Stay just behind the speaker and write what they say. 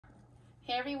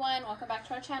Hey everyone, welcome back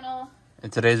to our channel. In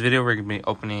today's video, we're going to be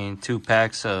opening 2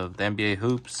 packs of the NBA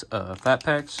Hoops flat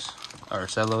packs, or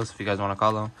Cellos if you guys want to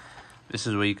call them. This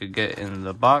is what you could get in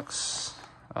the box.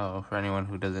 For anyone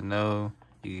who doesn't know,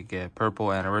 you could get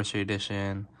Purple Anniversary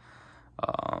Edition.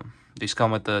 These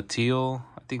come with the teal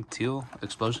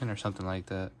explosion or something like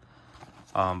that.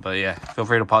 But yeah, feel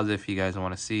free to pause it if you guys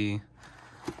want to see.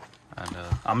 And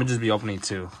I'm going to just be opening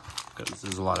 2 because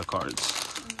there's a lot of cards.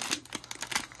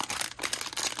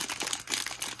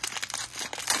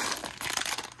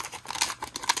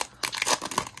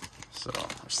 So,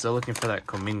 we're still looking for that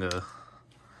Kuminga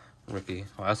rookie.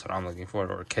 Well, that's what I'm looking for,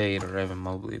 or Cade or Evan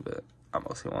Mobley, but I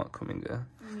mostly want Kuminga.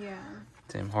 Yeah.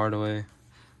 Tim Hardaway.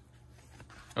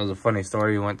 It was a funny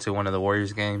story. We went to one of the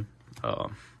Warriors game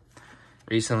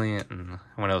recently, and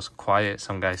when it was quiet,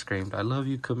 some guy screamed, "I love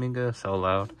you, Kuminga," so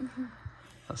loud.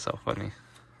 That's so funny.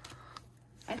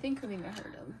 I think Kuminga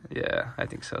heard him. Yeah, I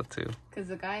think so too. Because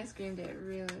the guy screamed it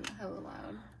really hella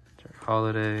loud.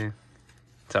 Holiday.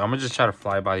 So I'm gonna just try to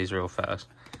fly by these real fast.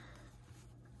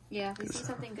 Yeah, if we see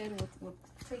something good, we'll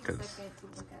take a second to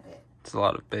look at it. It's a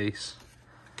lot of base.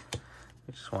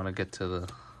 I just want to get to the...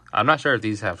 I'm not sure if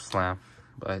these have slam,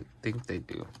 but I think they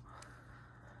do.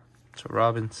 So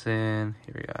Robinson,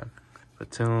 here we got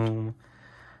Batum,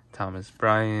 Thomas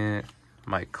Bryant,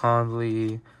 Mike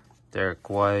Conley, Derek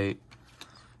White.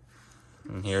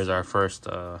 And here's our first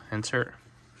insert.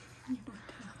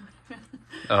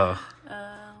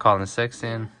 Colin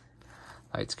Sexton,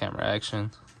 lights, camera,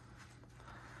 action.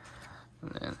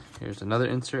 And then here's another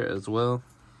insert as well.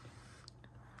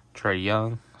 Trae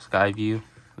Young, Skyview.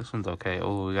 This one's okay.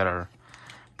 Oh, we got our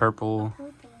purple.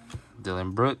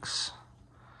 Dylan Brooks.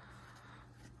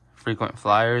 Frequent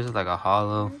Flyers, like a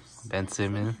holo. Ben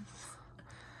Simmons.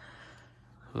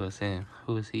 Who is him?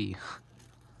 Who is he?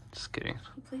 Just kidding.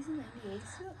 He plays in the NBA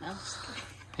still? No, I'm just kidding.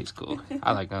 He's cool.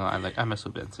 I like him. I mess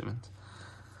with Ben Simmons.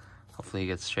 Hopefully he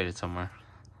gets traded somewhere.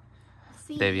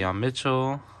 Davion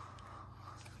Mitchell.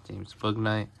 James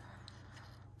Bouknight.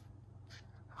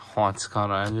 Juan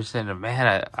Scott Anderson.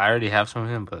 Man, I already have some of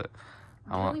him, but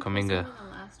I want Kuminga.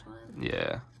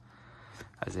 Yeah.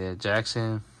 Isaiah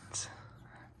Jackson.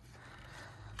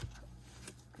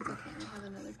 Okay, we have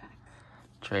another pack.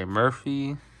 Trey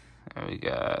Murphy. And we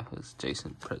got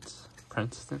Jason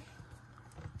Princeton.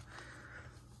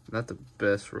 Not the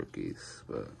best rookies,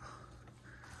 but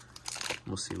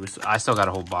we'll see. I still got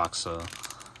a whole box, so.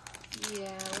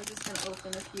 Yeah, we're just going to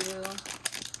open a few.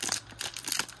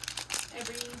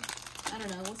 I don't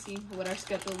know, we'll see what our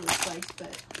schedule looks like,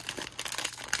 but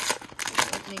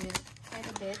we're opening it quite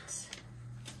a bit.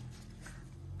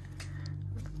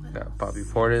 Got Bobby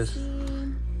Portis.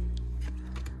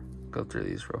 Go through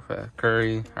these real fast.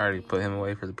 Curry, I already put him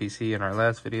away for the PC in our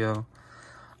last video.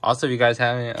 Also, if you guys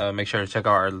haven't, make sure to check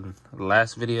out our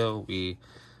last video. We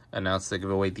announced the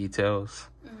giveaway details.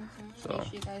 So, make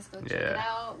sure you guys go check it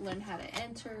out. Learn how to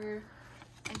enter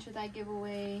that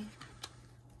giveaway.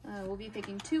 We'll be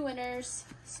picking 2 winners.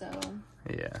 So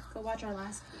yeah, go watch our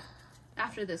last video.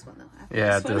 After this one, though.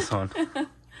 After this one.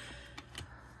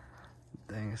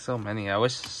 Dang, so many. I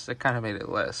wish it kind of made it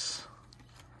less.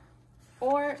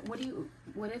 Or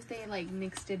what if they like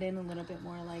mixed it in a little bit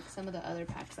more, like some of the other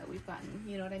packs that we've gotten?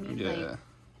 You know what I mean? Yeah. Like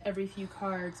every few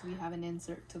cards we have an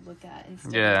insert to look at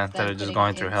instead of just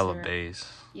going through hella base.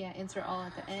 Yeah, insert all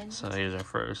at the end. So here's our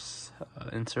first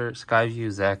insert.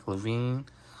 Skyview, Zach LaVine.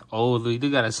 Oh, we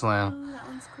do got a slam. Oh, that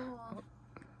one's cool.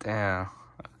 Damn.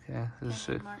 Okay, this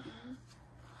is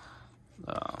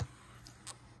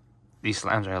these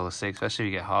slams are hella sick, especially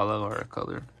if you get holo or a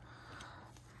color.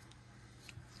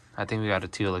 I think we got a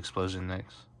teal explosion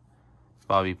next.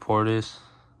 Bobby Portis.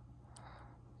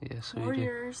 Yes, we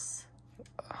Warriors.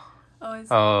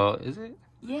 Is it?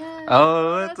 Yeah.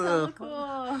 Oh, that's so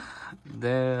cool.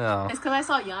 Damn. It's because I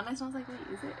saw Giannis and I was like, wait,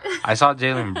 is it? I saw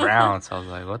Jaylen Brown, so I was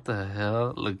like, what the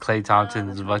hell? Look, Klay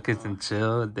Thompson's buckets and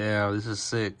chill. Damn, this is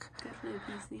sick. Good for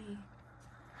the PC.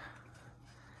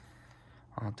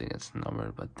 I don't think it's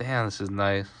numbered, but damn, this is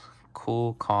nice.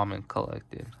 Cool, calm, and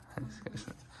collected.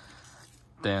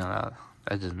 Damn,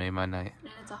 that just made my night.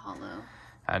 And it's a holo.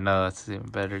 I know, that's even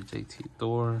better. JT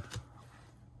Thor.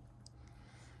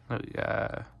 We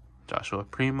got Joshua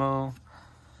Primo.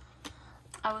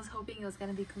 I was hoping it was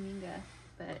going to be Kuminga,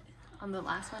 but on the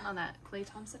last one, on that Klay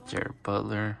Thompson one. Jared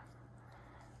Butler.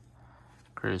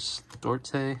 Chris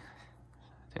Duarte. I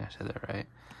think I said that right.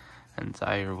 And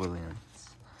Zaire Williams.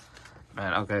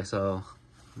 Man, okay, so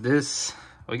this,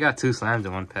 we got 2 slams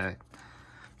in one pack.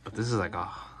 But this is like a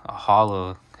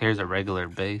holo. Here's a regular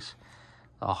base.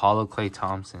 A holo Klay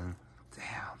Thompson.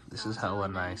 Damn, this is hella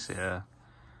nice, yeah.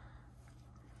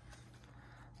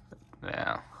 Yeah,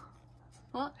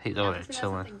 Well, he's over there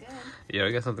chilling. Good. Yeah,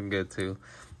 we got something good too.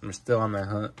 I'm still on that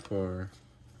hunt for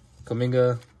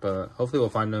Kaminga, but hopefully we'll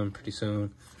find him pretty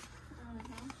soon.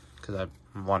 Because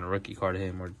I want a rookie card of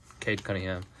him or Cade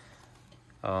Cunningham.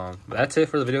 But that's it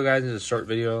for the video, guys. It's a short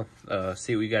video.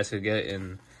 See what you guys could get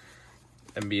in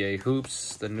NBA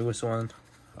Hoops, the newest one.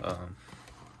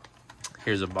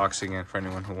 Here's a box again for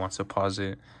anyone who wants to pause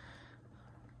it.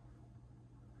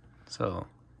 So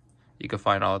you can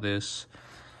find all this.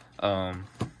 There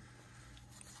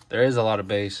is a lot of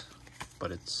base,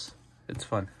 but it's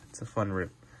fun. It's a fun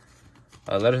rip.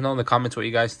 Let us know in the comments what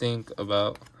you guys think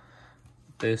about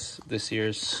this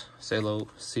year's Cello, or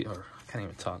I can't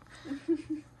even talk.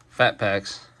 Fat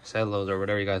packs, Cellos, or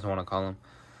whatever you guys want to call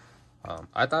them.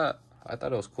 I thought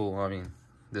it was cool. I mean,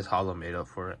 this Holo made up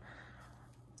for it.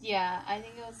 Yeah, I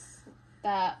think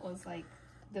that was like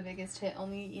the biggest hit.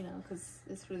 Only, you know, because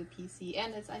it's for the PC,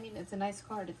 and it's a nice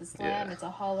card. It's a slam. Yeah. It's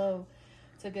a Holo.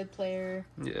 It's a good player.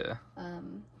 Yeah.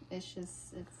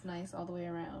 It's nice all the way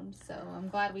around. So I'm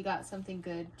glad we got something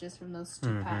good just from those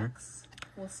 2 packs.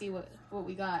 We'll see what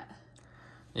we got.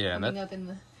 Yeah, coming up in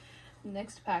the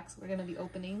next packs we're gonna be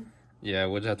opening. Yeah,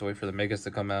 we'll just have to wait for the megas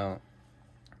to come out,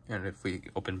 and if we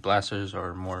open blasters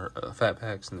or more fat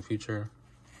packs in the future,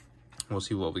 we'll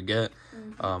see what we get.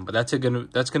 But that's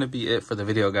gonna be it for the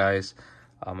video, guys.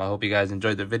 I hope you guys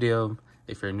enjoyed the video.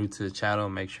 If you're new to the channel,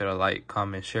 make sure to like,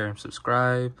 comment, share, and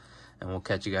subscribe. And we'll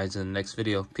catch you guys in the next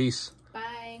video. Peace.